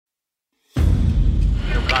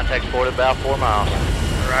Contact sport about 4 miles.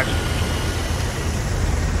 Roger.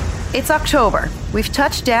 It's October. We've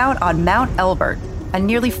touched down on Mount Elbert, a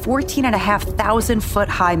nearly 14,500-foot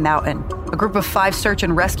high mountain. A group of 5 search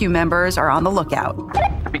and rescue members are on the lookout.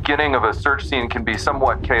 The beginning of a search scene can be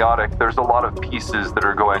somewhat chaotic. There's a lot of pieces that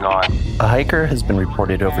are going on. A hiker has been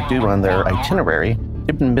reported overdue on their itinerary.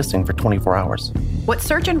 They've been missing for 24 hours. What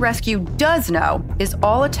search and rescue does know is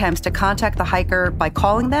all attempts to contact the hiker by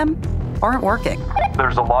calling them aren't working.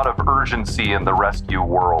 There's a lot of urgency in the rescue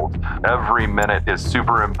world. Every minute is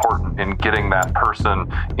super important in getting that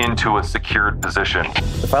person into a secured position.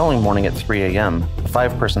 The following morning at 3 a.m., a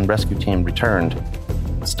 5-person rescue team returned.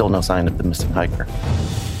 Still no sign of the missing hiker.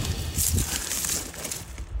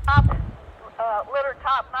 Litter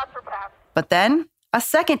top, not surpassed. But then, a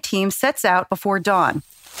second team sets out before dawn.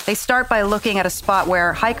 They start by looking at a spot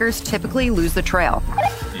where hikers typically lose the trail.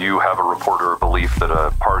 You have a report or a belief that a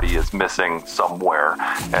party is missing somewhere,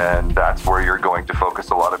 and that's where you're going to focus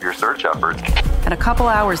a lot of your search efforts. And a couple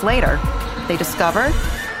hours later, they discover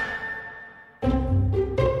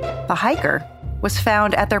the hiker was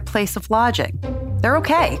found at their place of lodging. They're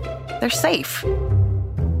okay. They're safe.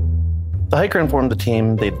 The hiker informed the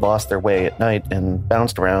team they'd lost their way at night and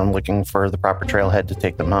bounced around looking for the proper trailhead to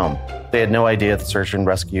take them home. They had no idea the search and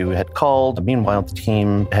rescue had called. Meanwhile, the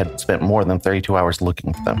team had spent more than 32 hours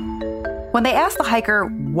looking for them. When they asked the hiker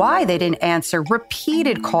why they didn't answer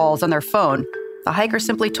repeated calls on their phone, the hiker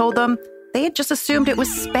simply told them they had just assumed it was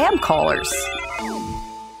spam callers.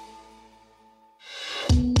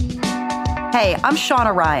 Hey, I'm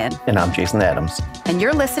Shauna Ryan. And I'm Jason Adams. And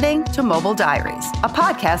you're listening to Mobile Diaries, a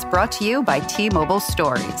podcast brought to you by T-Mobile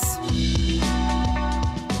Stories.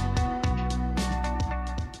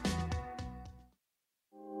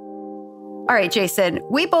 All right, Jason,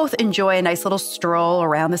 we both enjoy a nice little stroll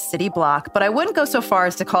around the city block, but I wouldn't go so far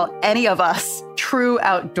as to call any of us true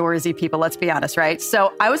outdoorsy people, let's be honest, right?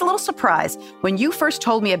 So I was a little surprised when you first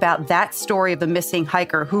told me about that story of the missing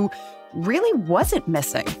hiker who really wasn't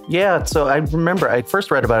missing. Yeah, so I remember I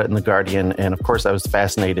first read about it in The Guardian, and of course I was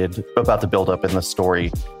fascinated about the buildup in the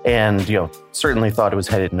story, and, certainly thought it was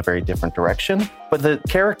headed in a very different direction. But the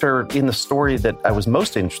character in the story that I was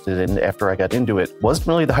most interested in after I got into it wasn't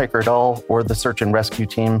really the hiker at all, or the search and rescue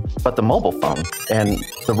team, but the mobile phone and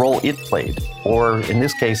the role it played, or in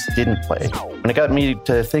this case, didn't play. And it got me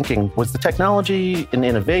to thinking, was the technology an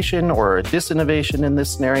innovation or a disinnovation in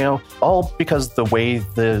this scenario? All because the way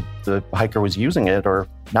the hiker was using it or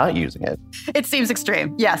not using it. It seems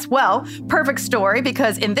extreme. Yes. Well, perfect story,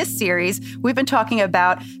 because in this series, we've been talking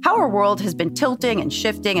about how our world has been tilting and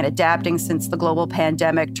shifting and adapting since the global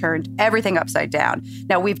pandemic turned everything upside down.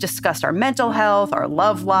 Now, we've discussed our mental health, our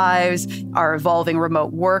love lives, our evolving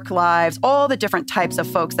remote work lives, all the different types of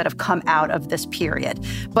folks that have come out of this period.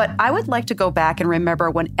 But I would like to go back and remember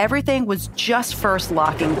when everything was just first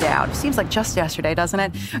locking down. It seems like just yesterday, doesn't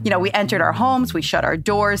it? We entered our homes, we shut our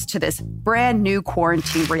doors to this brand new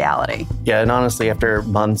quarantine reality. Yeah, and honestly, after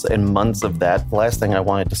months and months of that, the last thing I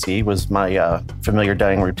wanted to see was my familiar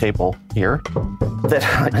dining room table here that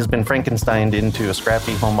has been Frankensteined into a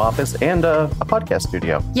scrappy home office and a podcast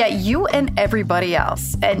studio. Yeah, you and everybody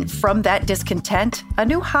else. And from that discontent, a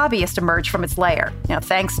new hobbyist emerged from its lair.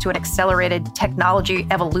 Thanks to an accelerated technology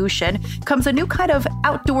evolution comes a new kind of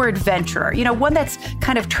outdoor adventurer, one that's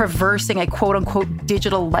kind of traversing a quote-unquote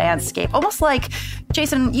digital landscape. Almost like,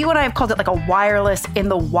 Jason, you and I have called it like a wireless in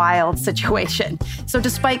the wild situation. So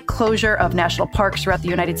despite closure of national parks throughout the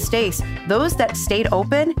United States, those that stayed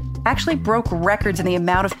open actually broke records in the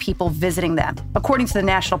amount of people visiting them, according to the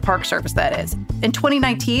National Park Service, that is. In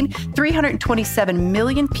 2019, 327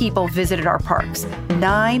 million people visited our parks,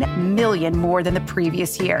 9 million more than the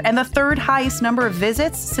previous year, and the third highest number of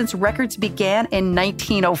visits since records began in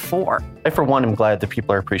 1904. I, for one, am glad that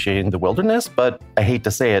people are appreciating the wilderness, but I hate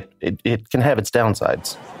to say it can have its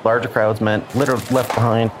downsides. Larger crowds meant litter left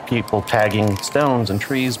behind, people tagging stones and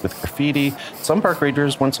trees with graffiti. Some park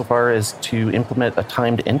rangers went so far as to implement a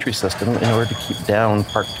timed entry system in order to keep down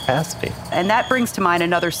park capacity. And that brings to mind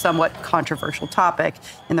another somewhat controversial topic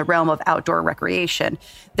in the realm of outdoor recreation.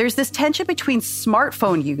 There's this tension between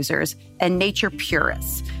smartphone users and nature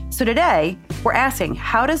purists. So today, we're asking,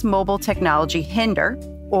 how does mobile technology hinder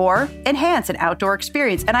or enhance an outdoor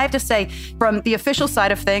experience? And I have to say, from the official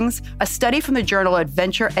side of things, a study from the journal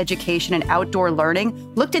Adventure Education and Outdoor Learning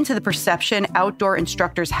looked into the perception outdoor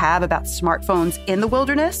instructors have about smartphones in the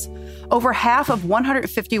wilderness. Over half of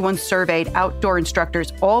 151 surveyed outdoor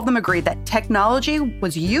instructors, all of them agreed that technology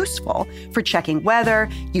was useful for checking weather,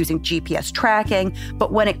 using GPS tracking,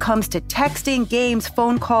 but when it comes to texting, games,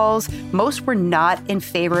 phone calls, most were not in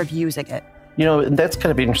favor of using it. And that's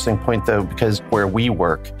kind of an interesting point, though, because where we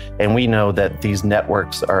work, and we know that these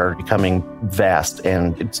networks are becoming vast.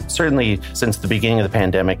 And it's certainly since the beginning of the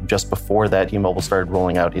pandemic, just before that, T-Mobile started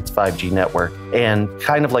rolling out its 5G network. And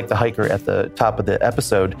kind of like the hiker at the top of the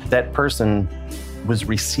episode, that person was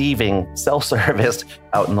receiving cell service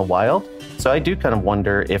out in the wild. So I do kind of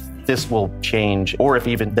wonder if this will change, or if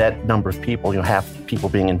even that number of people, half people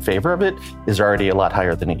being in favor of it, is already a lot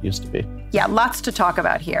higher than it used to be. Yeah, lots to talk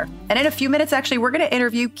about here. And in a few minutes, actually, we're going to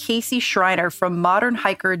interview Casey Schreiner from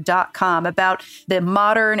modernhiker.com about the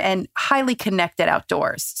modern and highly connected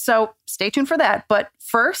outdoors. So stay tuned for that. But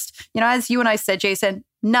first, as you and I said, Jason,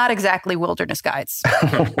 not exactly wilderness guides.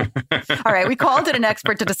 All right, we called in an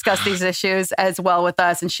expert to discuss these issues as well with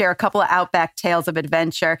us and share a couple of outback tales of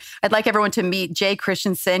adventure. I'd like everyone to meet Jay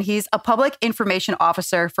Christensen. He's a public information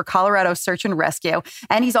officer for Colorado Search and Rescue,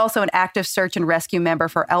 and he's also an active search and rescue member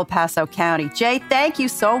for El Paso County. Jay, thank you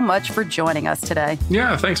so much for joining us today.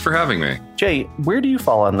 Yeah, thanks for having me. Jay, where do you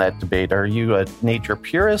fall on that debate? Are you a nature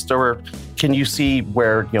purist, or can you see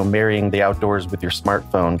where, marrying the outdoors with your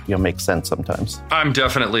smartphone, makes sense sometimes? I'm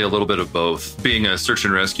definitely a little bit of both. Being a search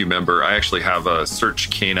and rescue member, I actually have a search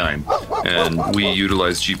canine, and we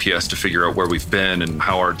utilize GPS to figure out where we've been and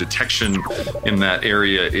how our detection in that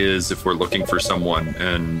area is if we're looking for someone.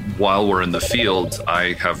 And while we're in the field,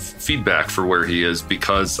 I have feedback for where he is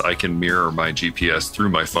because I can mirror my GPS through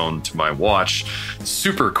my phone to my watch.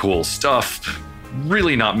 Super cool stuff.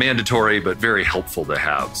 Really not mandatory, but very helpful to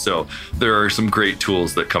have. So there are some great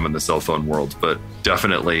tools that come in the cell phone world, but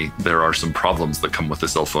definitely there are some problems that come with the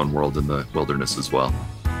cell phone world in the wilderness as well.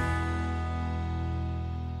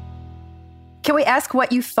 Can we ask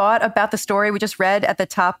what you thought about the story we just read at the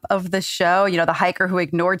top of the show? The hiker who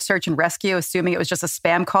ignored search and rescue, assuming it was just a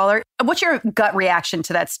spam caller. What's your gut reaction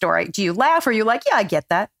to that story? Do you laugh, or are you like, yeah, I get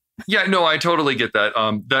that? Yeah, no, I totally get that.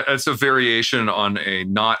 That's a variation on a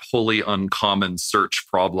not wholly uncommon search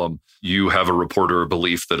problem. You have a report or a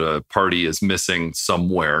belief that a party is missing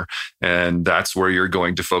somewhere, and that's where you're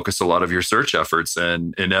going to focus a lot of your search efforts.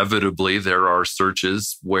 And inevitably, there are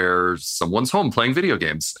searches where someone's home playing video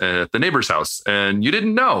games at the neighbor's house, and you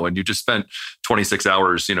didn't know, and you just spent 26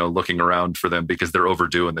 hours, looking around for them because they're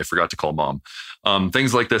overdue and they forgot to call mom.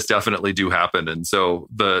 Things like this definitely do happen. And so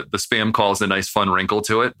the spam call is a nice fun wrinkle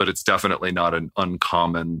to it, but it's definitely not an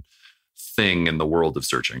uncommon thing in the world of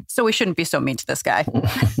searching. So we shouldn't be so mean to this guy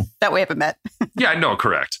that we haven't met. Yeah, no,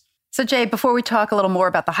 correct. So Jay, before we talk a little more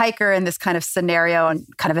about the hiker and this kind of scenario and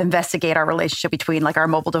kind of investigate our relationship between our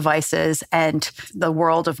mobile devices and the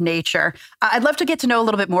world of nature, I'd love to get to know a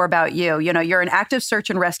little bit more about you. You're an active search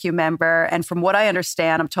and rescue member. And from what I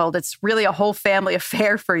understand, I'm told it's really a whole family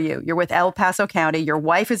affair for you. You're with El Paso County. Your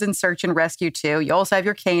wife is in search and rescue too. You also have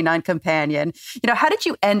your canine companion. How did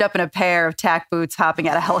you end up in a pair of tack boots hopping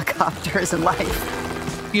out of helicopters in life?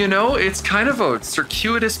 It's kind of a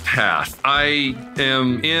circuitous path. I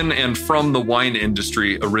am in and from the wine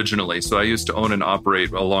industry originally. So I used to own and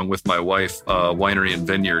operate, along with my wife, a winery and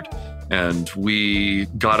vineyard. And we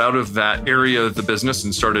got out of that area of the business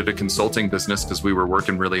and started a consulting business because we were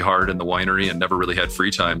working really hard in the winery and never really had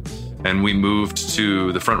free time. And we moved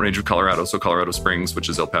to the Front Range of Colorado, so Colorado Springs, which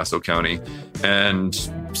is El Paso County, and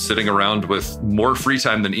sitting around with more free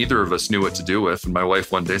time than either of us knew what to do with. And my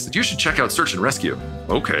wife one day said, "You should check out Search and Rescue."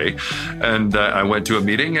 Okay. And I went to a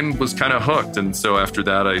meeting and was kind of hooked. And so after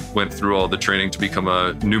that, I went through all the training to become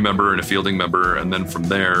a new member and a fielding member. And then from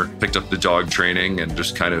there, picked up the dog training and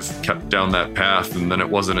just kind of kept down that path. And then it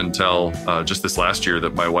wasn't until just this last year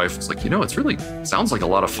that my wife was like, it's really sounds like a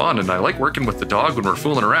lot of fun. And I like working with the dog when we're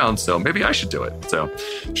fooling around. So maybe I should do it. So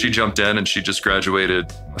she jumped in, and she just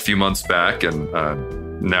graduated a few months back. And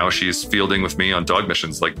now she's fielding with me on dog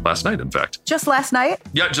missions, like last night, in fact. Just last night?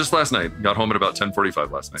 Yeah, just last night. Got home at about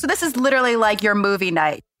 10:45 last night. So this is literally like your movie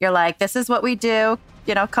night. You're like, this is what we do,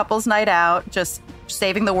 couples night out, just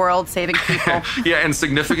saving the world, saving people. Yeah, and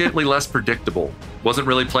significantly less predictable. Wasn't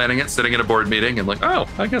really planning it, sitting in a board meeting and like, oh,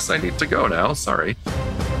 I guess I need to go now. Sorry.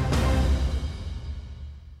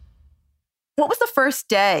 What was the first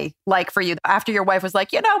day like for you after your wife was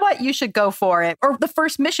like, you know what, you should go for it? Or the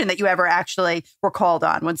first mission that you ever actually were called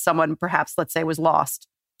on when someone perhaps, let's say, was lost?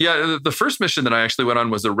 Yeah, the first mission that I actually went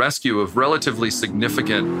on was a rescue of relatively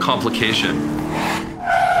significant complication.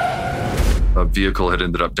 A vehicle had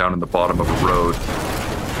ended up down in the bottom of a road.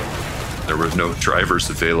 There were no drivers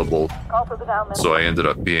available. So I ended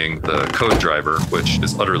up being the co-driver, which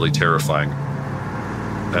is utterly terrifying.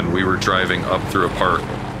 And we were driving up through a park.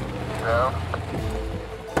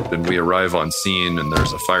 Then we arrive on scene, and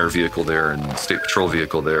there's a fire vehicle there and a state patrol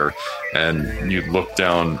vehicle there. And you look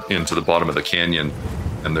down into the bottom of the canyon,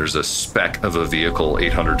 and there's a speck of a vehicle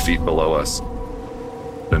 800 feet below us.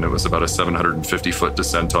 And it was about a 750-foot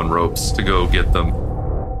descent on ropes to go get them.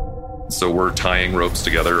 So we're tying ropes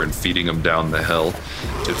together and feeding them down the hill.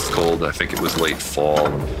 It's cold. I think it was late fall.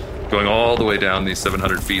 Going all the way down these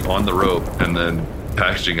 700 feet on the rope and then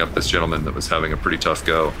packaging up this gentleman that was having a pretty tough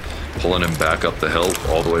go, pulling him back up the hill,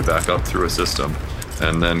 all the way back up through a system,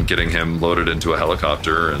 and then getting him loaded into a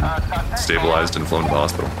helicopter and stabilized and flown to the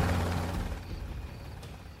hospital.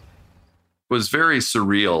 It was very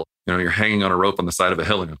surreal. You know, you're hanging on a rope on the side of a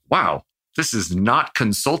hill and you're like, wow, this is not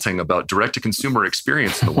consulting about direct-to-consumer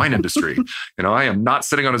experience in the wine industry. You know, I am not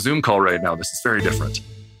sitting on a Zoom call right now. This is very different.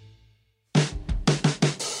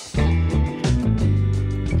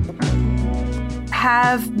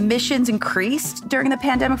 Have missions increased during the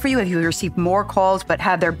pandemic for you? Have you received more calls, but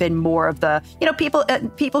have there been more of the,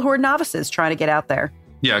 people who are novices trying to get out there?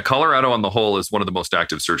 Yeah, Colorado on the whole is one of the most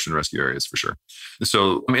active search and rescue areas for sure.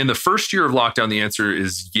 So in the first year of lockdown, the answer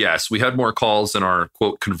is yes. We had more calls and our,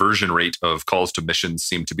 quote, conversion rate of calls to missions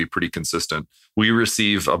seemed to be pretty consistent. We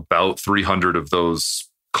receive about 300 of those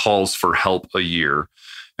calls for help a year.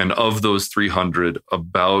 And of those 300,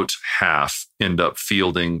 about half end up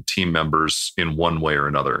fielding team members in one way or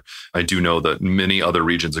another. I do know that many other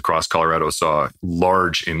regions across Colorado saw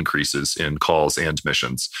large increases in calls and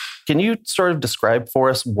missions. Can you sort of describe for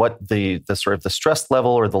us what the sort of the stress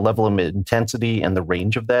level or the level of intensity and the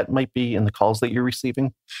range of that might be in the calls that you're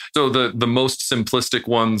receiving? So the most simplistic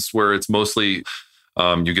ones where it's mostly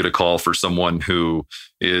you get a call for someone who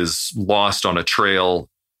is lost on a trail.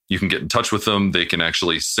 You can get in touch with them. They can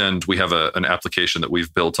actually send, we have an application that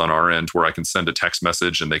we've built on our end where I can send a text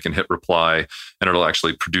message and they can hit reply and it'll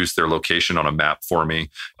actually produce their location on a map for me.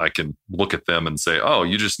 I can look at them and say, oh,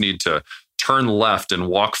 you just need to turn left and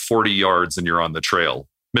walk 40 yards and you're on the trail.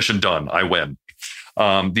 Mission done. I win.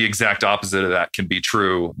 The exact opposite of that can be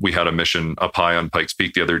true. We had a mission up high on Pikes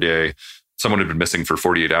Peak the other day. Someone had been missing for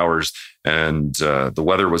 48 hours and the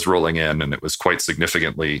weather was rolling in and it was quite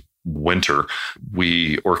significantly winter.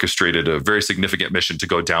 We orchestrated a very significant mission to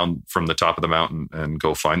go down from the top of the mountain and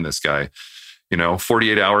go find this guy.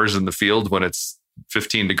 48 hours in the field when it's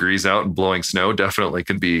 15 degrees out and blowing snow definitely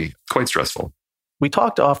can be quite stressful. We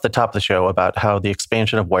talked off the top of the show about how the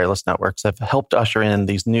expansion of wireless networks have helped usher in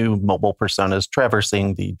these new mobile personas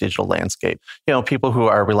traversing the digital landscape. People who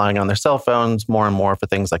are relying on their cell phones more and more for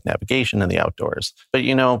things like navigation and the outdoors. But,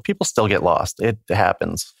 people still get lost. It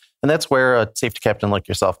happens. And that's where a safety captain like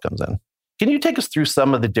yourself comes in. Can you take us through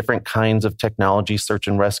some of the different kinds of technology search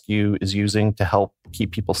and rescue is using to help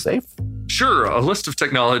keep people safe? Sure. A list of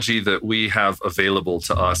technology that we have available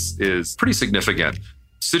to us is pretty significant.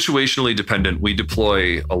 Situationally dependent, we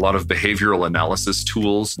deploy a lot of behavioral analysis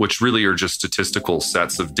tools, which really are just statistical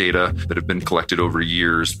sets of data that have been collected over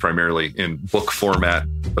years, primarily in book format,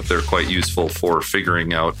 but they're quite useful for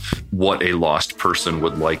figuring out what a lost person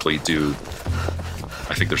would likely do.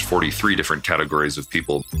 I think there's 43 different categories of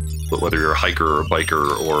people, but whether you're a hiker or a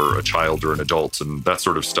biker or a child or an adult and that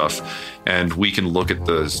sort of stuff. And we can look at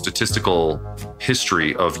the statistical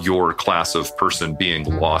history of your class of person being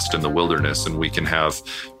lost in the wilderness, and we can have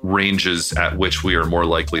ranges at which we are more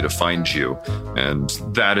likely to find you. And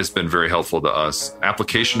that has been very helpful to us.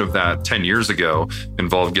 Application of that 10 years ago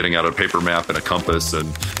involved getting out a paper map and a compass and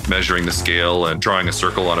measuring the scale and drawing a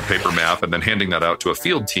circle on a paper map and then handing that out to a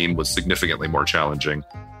field team was significantly more challenging.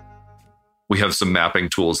 We have some mapping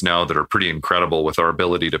tools now that are pretty incredible with our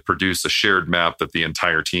ability to produce a shared map that the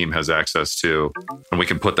entire team has access to. And we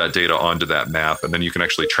can put that data onto that map. And then you can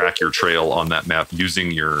actually track your trail on that map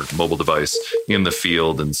using your mobile device in the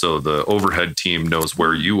field. And so the overhead team knows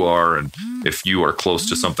where you are and if you are close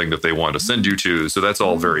to something that they want to send you to. So that's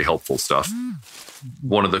all very helpful stuff.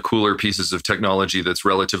 One of the cooler pieces of technology that's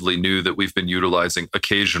relatively new that we've been utilizing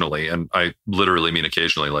occasionally, and I literally mean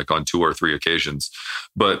occasionally, like on 2 or 3 occasions,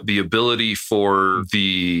 but the ability for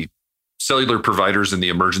the cellular providers in the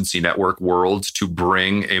emergency network world to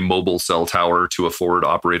bring a mobile cell tower to a forward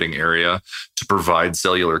operating area to provide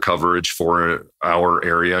cellular coverage for our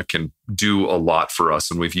area can do a lot for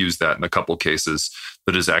us. And we've used that in a couple cases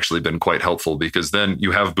that has actually been quite helpful because then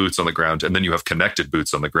you have boots on the ground and then you have connected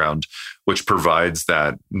boots on the ground, which provides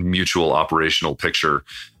that mutual operational picture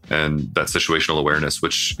and that situational awareness,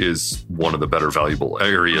 which is one of the better valuable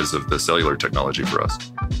areas of the cellular technology for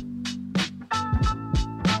us.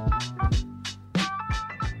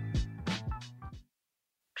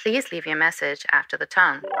 Please leave your message after the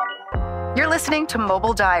tone. You're listening to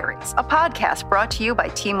Mobile Diaries, a podcast brought to you by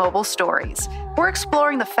T-Mobile Stories. We're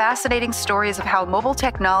exploring the fascinating stories of how mobile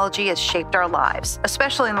technology has shaped our lives,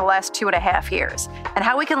 especially in the last 2.5 years, and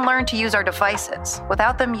how we can learn to use our devices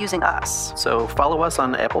without them using us. So follow us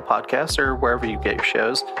on Apple Podcasts or wherever you get your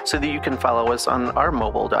shows so that you can follow us on our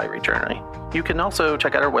mobile diary journey. You can also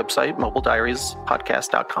check out our website,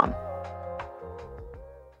 mobilediariespodcast.com.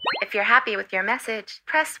 If you're happy with your message,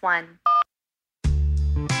 press 1.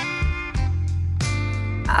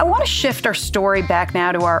 I want to shift our story back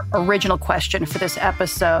now to our original question for this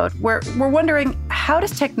episode, where we're wondering, how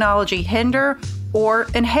does technology hinder or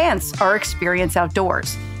enhance our experience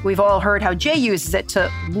outdoors? We've all heard how Jay uses it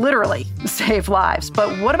to literally save lives,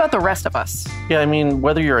 but what about the rest of us? Yeah, I mean,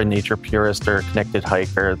 whether you're a nature purist or a connected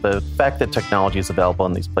hiker, the fact that technology is available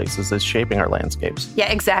in these places is shaping our landscapes.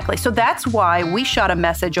 Yeah, exactly. So that's why we shot a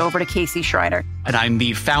message over to Casey Schreiner. And I'm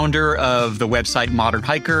the founder of the website Modern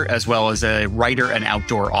Hiker, as well as a writer and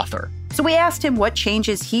outdoor author. So we asked him what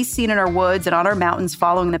changes he's seen in our woods and on our mountains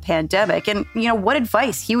following the pandemic, and, what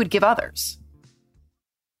advice he would give others.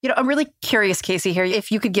 I'm really curious, Casey, here, if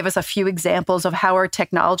you could give us a few examples of how our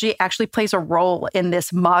technology actually plays a role in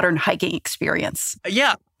this modern hiking experience.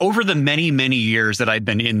 Yeah. Over the many, many years that I've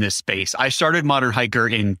been in this space, I started Modern Hiker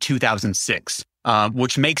in 2006,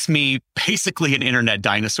 which makes me basically an internet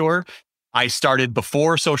dinosaur. I started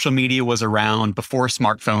before social media was around, before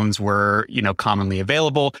smartphones were, commonly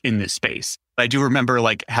available in this space. I do remember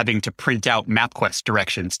having to print out MapQuest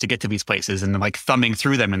directions to get to these places and thumbing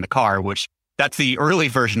through them in the car, which that's the early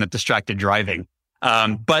version of distracted driving.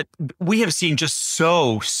 But we have seen just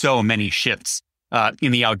so many shifts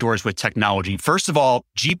in the outdoors with technology. First of all,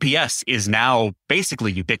 GPS is now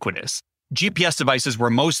basically ubiquitous. GPS devices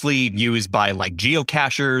were mostly used by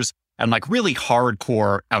geocachers and really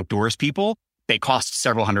hardcore outdoors people. They cost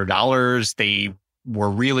several $100s. They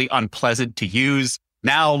were really unpleasant to use.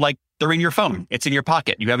 Now, they're in your phone. It's in your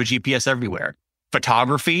pocket. You have a GPS everywhere.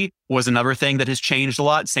 Photography was another thing that has changed a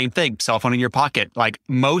lot. Same thing, cell phone in your pocket.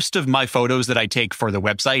 Most of my photos that I take for the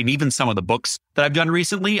website and even some of the books that I've done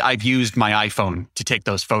recently, I've used my iPhone to take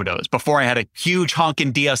those photos. Before, I had a huge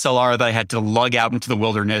honking DSLR that I had to lug out into the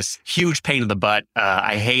wilderness. Huge pain in the butt.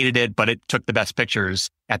 I hated it, but it took the best pictures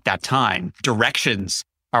at that time. Directions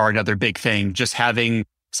are another big thing. Just having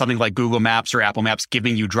something like Google Maps or Apple Maps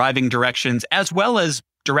giving you driving directions, as well as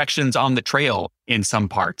directions on the trail in some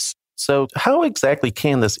parts. So how exactly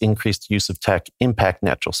can this increased use of tech impact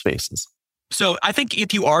natural spaces? So I think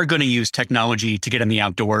if you are going to use technology to get in the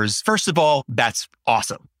outdoors, first of all, that's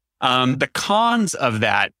awesome. The cons of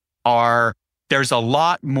that are there's a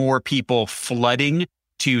lot more people flooding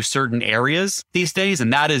to certain areas these days,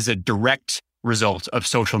 and that is a direct result of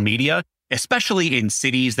social media, especially in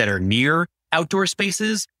cities that are near outdoor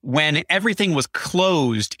spaces. When everything was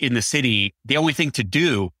closed in the city, the only thing to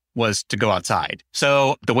do was to go outside.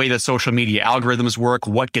 So the way that social media algorithms work,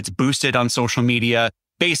 what gets boosted on social media,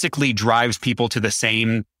 basically drives people to the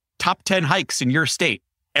same top 10 hikes in your state.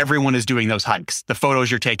 Everyone is doing those hikes. The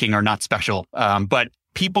photos you're taking are not special, but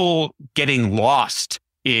people getting lost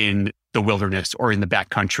in the wilderness or in the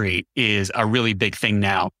backcountry is a really big thing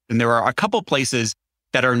now. And there are a couple places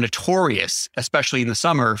that are notorious, especially in the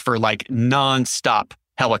summer, for nonstop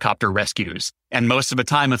helicopter rescues. And most of the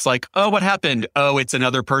time it's oh, what happened? Oh, it's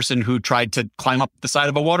another person who tried to climb up the side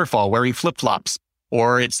of a waterfall wearing flip-flops.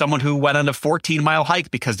 Or it's someone who went on a 14-mile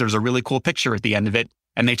hike because there's a really cool picture at the end of it,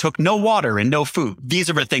 and they took no water and no food.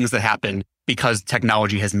 These are the things that happen because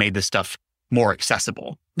technology has made this stuff more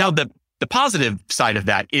accessible. Now, the positive side of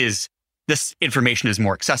that is this information is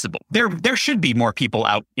more accessible. There should be more people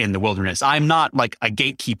out in the wilderness. I'm not a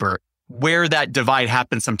gatekeeper. Where that divide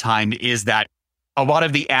happens sometime is that a lot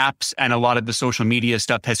of the apps and a lot of the social media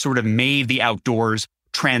stuff has sort of made the outdoors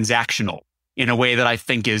transactional in a way that I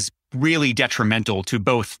think is really detrimental to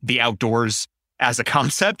both the outdoors as a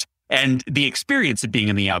concept and the experience of being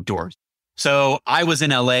in the outdoors. So I was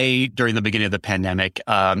in LA during the beginning of the pandemic,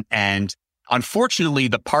 and unfortunately,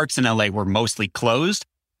 the parks in LA were mostly closed.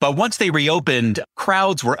 But once they reopened,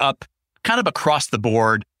 crowds were up kind of across the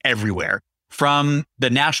board everywhere. From the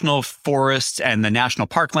national forests and the national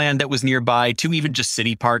parkland that was nearby to even just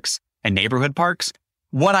city parks and neighborhood parks.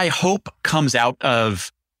 What I hope comes out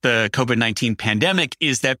of the COVID-19 pandemic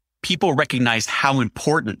is that people recognize how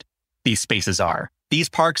important these spaces are. These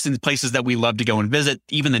parks and places that we love to go and visit,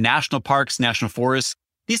 even the national parks, national forests,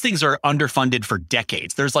 these things are underfunded for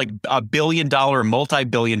decades. There's a billion-dollar,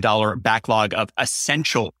 multi-billion-dollar backlog of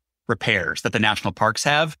essential repairs that the national parks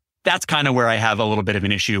have that's kind of where I have a little bit of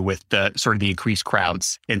an issue with the sort of the increased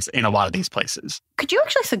crowds in a lot of these places. Could you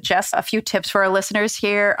actually suggest a few tips for our listeners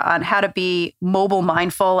here on how to be mobile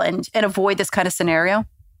mindful and avoid this kind of scenario?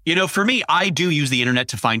 For me, I do use the internet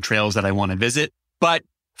to find trails that I want to visit. But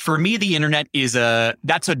for me, the internet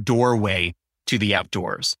that's a doorway to the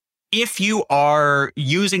outdoors. If you are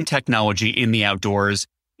using technology in the outdoors,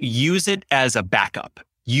 use it as a backup.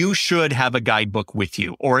 You should have a guidebook with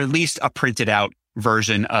you, or at least a printed out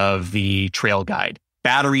version of the trail guide.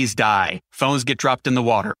 Batteries die, phones get dropped in the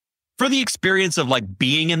water. For the experience of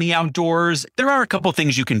being in the outdoors, there are a couple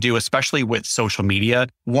things you can do, especially with social media.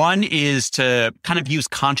 One is to kind of use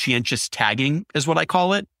conscientious tagging, is what I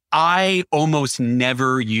call it. I almost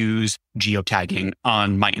never use geotagging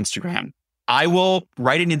on my Instagram. I will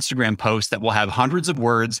write an Instagram post that will have hundreds of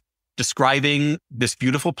words describing this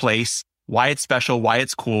beautiful place, why it's special, why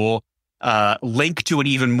it's cool, link to an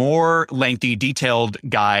even more lengthy, detailed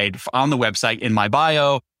guide on the website in my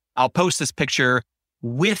bio. I'll post this picture.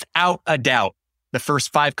 Without a doubt, the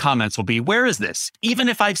first 5 comments will be, where is this? Even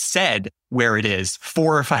if I've said where it is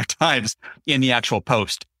 4 or 5 times in the actual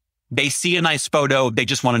post. They see a nice photo. They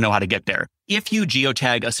just want to know how to get there. If you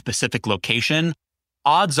geotag a specific location,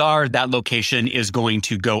 odds are that location is going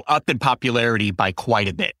to go up in popularity by quite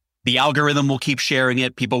a bit. The algorithm will keep sharing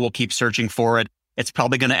it. People will keep searching for it. It's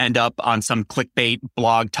probably going to end up on some clickbait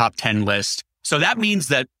blog top 10 list. So that means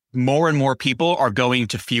that more and more people are going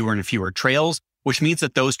to fewer and fewer trails, which means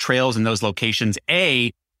that those trails and those locations,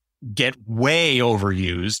 get way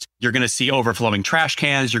overused. You're going to see overflowing trash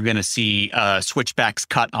cans. You're going to see switchbacks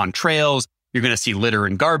cut on trails. You're going to see litter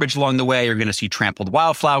and garbage along the way. You're going to see trampled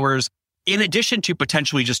wildflowers. In addition to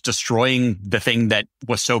potentially just destroying the thing that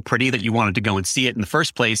was so pretty that you wanted to go and see it in the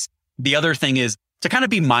first place, the other thing is to kind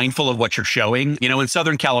of be mindful of what you're showing. In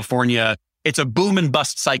Southern California, it's a boom and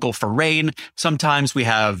bust cycle for rain. Sometimes we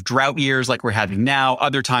have drought years like we're having now.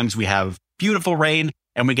 Other times we have beautiful rain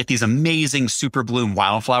and we get these amazing super bloom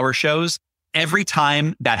wildflower shows. Every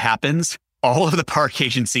time that happens, all of the park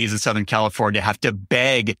agencies in Southern California have to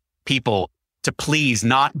beg people to please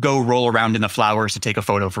not go roll around in the flowers to take a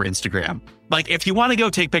photo for Instagram. If you want to go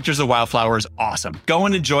take pictures of wildflowers, awesome. Go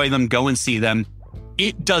and enjoy them, go and see them.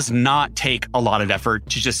 It does not take a lot of effort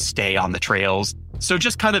to just stay on the trails. So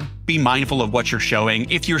just kind of be mindful of what you're showing.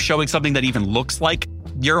 If you're showing something that even looks like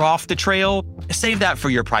you're off the trail, save that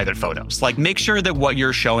for your private photos. Make sure that what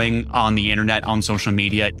you're showing on the internet, on social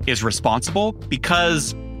media is responsible,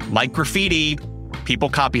 because like graffiti, people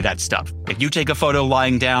copy that stuff. If you take a photo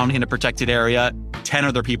lying down in a protected area, 10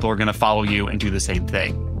 other people are going to follow you and do the same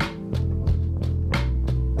thing.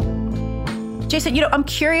 Jason, I'm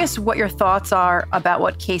curious what your thoughts are about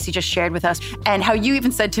what Casey just shared with us and how you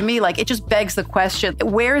even said to me, it just begs the question,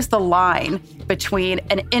 where's the line between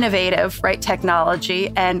an innovative, technology,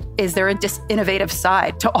 and is there a disinnovative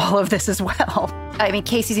side to all of this as well? I mean,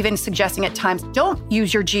 Casey's even suggesting at times, don't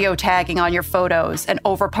use your geotagging on your photos and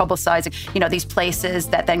over-publicizing, these places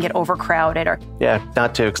that then get overcrowded. Yeah,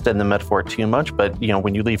 not to extend the metaphor too much, but,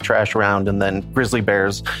 when you leave trash around and then grizzly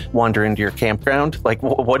bears wander into your campground,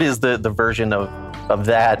 what is the version of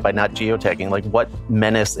that by not geotagging? What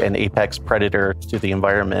menace and apex predator to the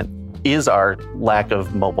environment is our lack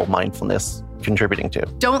of mobile mindfulness contributing to?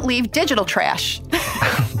 Don't leave digital trash.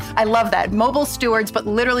 I love that. Mobile stewards, but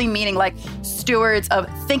literally meaning stewards of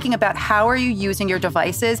thinking about how are you using your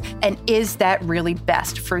devices and is that really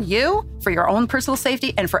best for you, for your own personal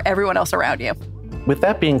safety, and for everyone else around you. With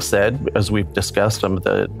that being said, as we've discussed some of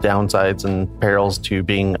the downsides and perils to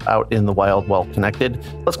being out in the wild well connected,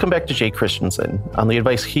 let's come back to Jay Christensen on the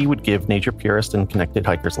advice he would give nature purists and connected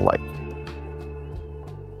hikers alike.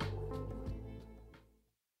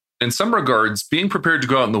 In some regards, being prepared to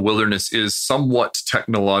go out in the wilderness is somewhat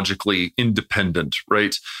technologically independent,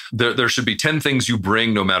 right? There should be 10 things you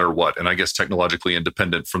bring no matter what. And I guess technologically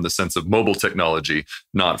independent from the sense of mobile technology,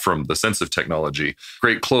 not from the sense of technology.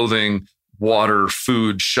 Great clothing, water,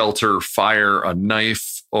 food, shelter, fire, a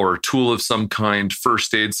knife or a tool of some kind,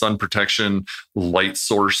 first aid, sun protection, light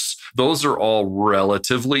source. Those are all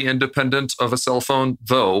relatively independent of a cell phone,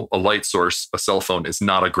 though a light source, a cell phone, is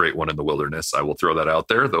not a great one in the wilderness. I will throw that out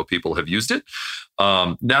there, though people have used it.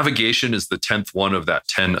 Navigation is the 10th one of that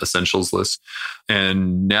 10 essentials list.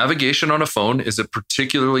 And navigation on a phone is a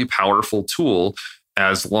particularly powerful tool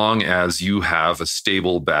as long as you have a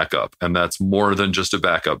stable backup. And that's more than just a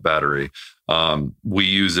backup battery. We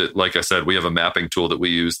use it, like I said, we have a mapping tool that we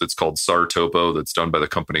use that's called SAR Topo, that's done by the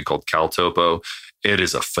company called CalTopo. it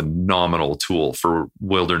is a phenomenal tool for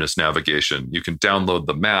wilderness navigation. You can download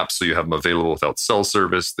the map so you have them available without cell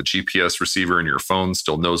service. The GPS receiver in your phone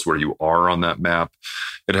still knows where you are on that map.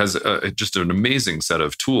 It has just an amazing set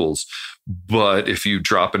of tools. But if you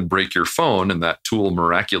drop and break your phone and that tool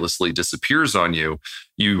miraculously disappears on you,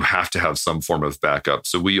 you have to have some form of backup.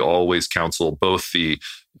 So we always counsel both the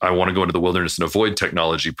I want to go into the wilderness and avoid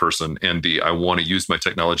technology person and the I want to use my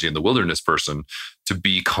technology in the wilderness person to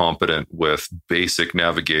be competent with basic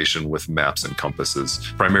navigation with maps and compasses,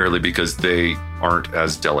 primarily because they aren't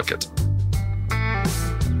as delicate.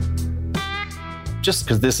 Just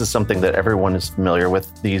because this is something that everyone is familiar with,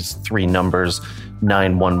 these three numbers,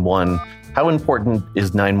 911, how important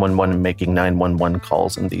is 911 in making 911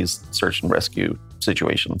 calls in these search and rescue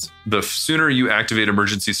situations? The sooner you activate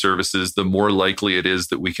emergency services, the more likely it is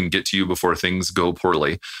that we can get to you before things go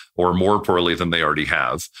poorly or more poorly than they already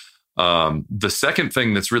have. The second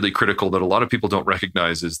thing that's really critical that a lot of people don't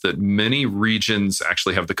recognize is that many regions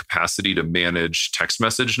actually have the capacity to manage text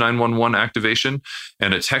message 911 activation.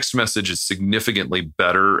 And a text message is significantly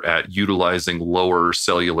better at utilizing lower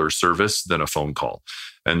cellular service than a phone call.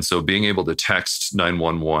 And so being able to text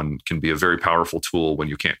 911 can be a very powerful tool when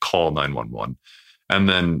you can't call 911. And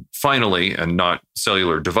then finally, and not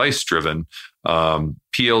cellular device driven,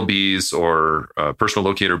 PLBs or personal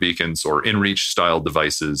locator beacons or InReach style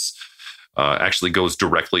devices actually goes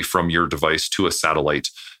directly from your device to a satellite.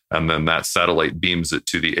 And then that satellite beams it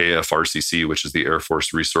to the AFRCC, which is the Air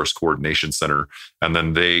Force Resource Coordination Center. And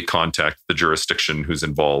then they contact the jurisdiction who's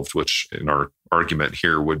involved, which in our argument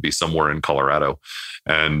here would be somewhere in Colorado.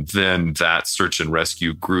 And then that search and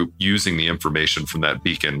rescue group, using the information from that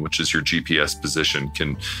beacon, which is your GPS position,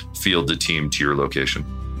 can field a team to your location.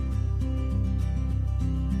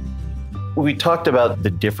 We talked about the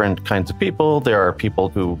different kinds of people. There are people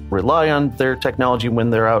who rely on their technology when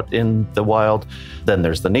they're out in the wild. Then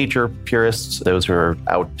there's the nature purists, those who are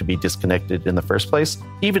out to be disconnected in the first place.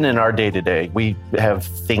 Even in our day-to-day, we have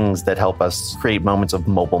things that help us create moments of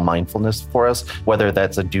mobile mindfulness for us, whether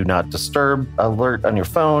that's a do not disturb alert on your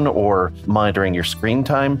phone or monitoring your screen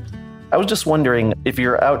time. I was just wondering if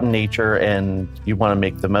you're out in nature and you want to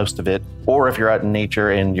make the most of it, or if you're out in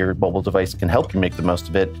nature and your mobile device can help you make the most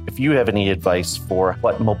of it, if you have any advice for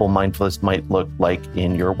what mobile mindfulness might look like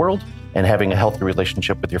in your world and having a healthy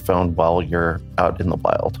relationship with your phone while you're out in the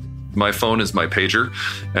wild. My phone is my pager.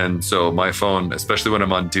 And so my phone, especially when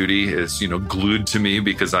I'm on duty, is, glued to me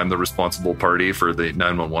because I'm the responsible party for the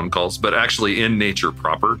 911 calls. But actually in nature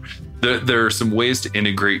proper, there are some ways to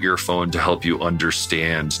integrate your phone to help you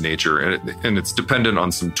understand nature. And it's dependent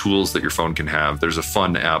on some tools that your phone can have. There's a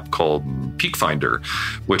fun app called Peak Finder,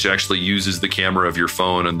 which actually uses the camera of your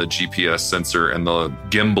phone and the GPS sensor and the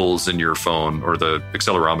gimbals in your phone, or the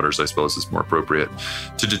accelerometers, I suppose is more appropriate,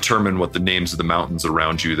 to determine what the names of the mountains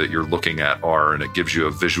around you that you're looking at are. And it gives you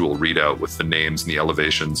a visual readout with the names and the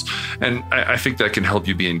elevations. And I think that can help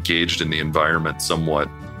you be engaged in the environment somewhat.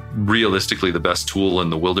 Realistically, the best tool in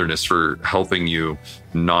the wilderness for helping you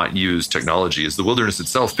not use technology is the wilderness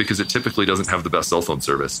itself, because it typically doesn't have the best cell phone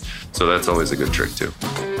service. So that's always a good trick too.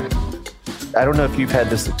 I don't know if you've had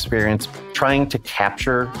this experience trying to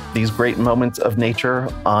capture these great moments of nature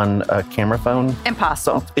on a camera phone.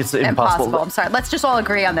 Impossible. So it's impossible. I'm sorry. Let's just all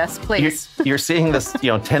agree on this, please. You're seeing this,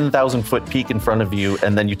 10,000 foot peak in front of you,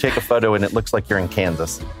 and then you take a photo and it looks like you're in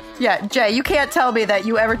Kansas. Yeah, Jay, you can't tell me that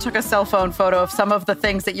you ever took a cell phone photo of some of the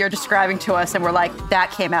things that you're describing to us and we're like,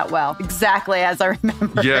 that came out well, exactly as I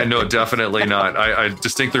remember. Yeah, no, definitely not. I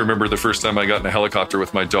distinctly remember the first time I got in a helicopter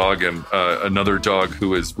with my dog and another dog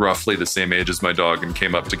who is roughly the same age as my dog, and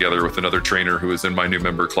came up together with another trainer who was in my new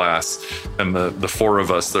member class. And the four of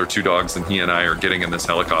us, there are two dogs, and he and I are getting in this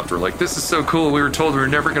helicopter. Like, this is so cool. We were told we were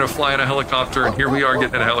never going to fly in a helicopter, and here we are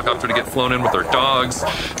getting in a helicopter to get flown in with our dogs.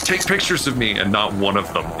 Take pictures of me, and not one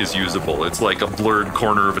of them is usable. It's like a blurred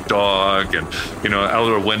corner of a dog, and out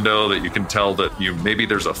of a window that you can tell that maybe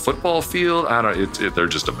there's a football field. I don't. They're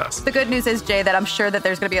just a mess. The good news is, Jay, that I'm sure that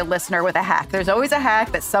there's going to be a listener with a hack. There's always a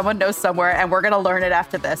hack that someone knows somewhere, and we're going to learn it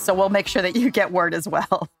after this. So we'll make sure that you get word as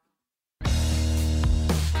well.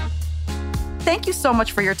 Thank you so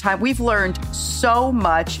much for your time. We've learned so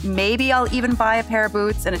much. Maybe I'll even buy a pair of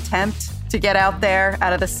boots and attempt to get out there,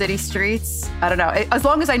 out of the city streets. I don't know. As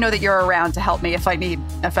long as I know that you're around to help me if I need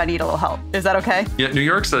a little help. Is that okay? Yeah, New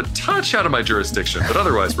York's a touch out of my jurisdiction, but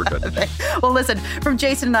otherwise we're good. Okay. Well, listen, from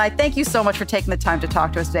Jason and I, thank you so much for taking the time to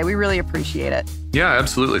talk to us today. We really appreciate it. Yeah,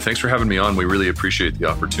 absolutely. Thanks for having me on. We really appreciate the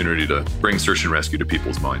opportunity to bring search and rescue to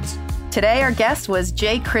people's minds. Today, our guest was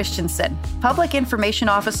Jay Christensen, Public Information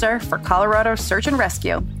Officer for Colorado Search and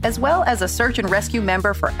Rescue, as well as a Search and Rescue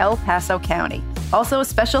member for El Paso County. Also, a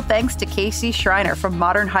special thanks to Casey Schreiner from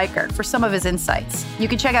Modern Hiker for some of his insights. You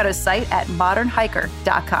can check out his site at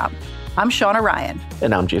modernhiker.com. I'm Shauna Ryan.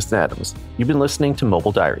 And I'm Jason Adams. You've been listening to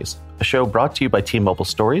Mobile Diaries, a show brought to you by T-Mobile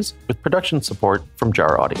Stories with production support from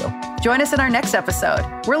Jar Audio. Join us in our next episode.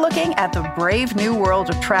 We're looking at the brave new world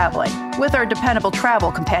of traveling with our dependable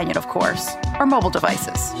travel companion, of course, our mobile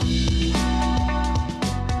devices.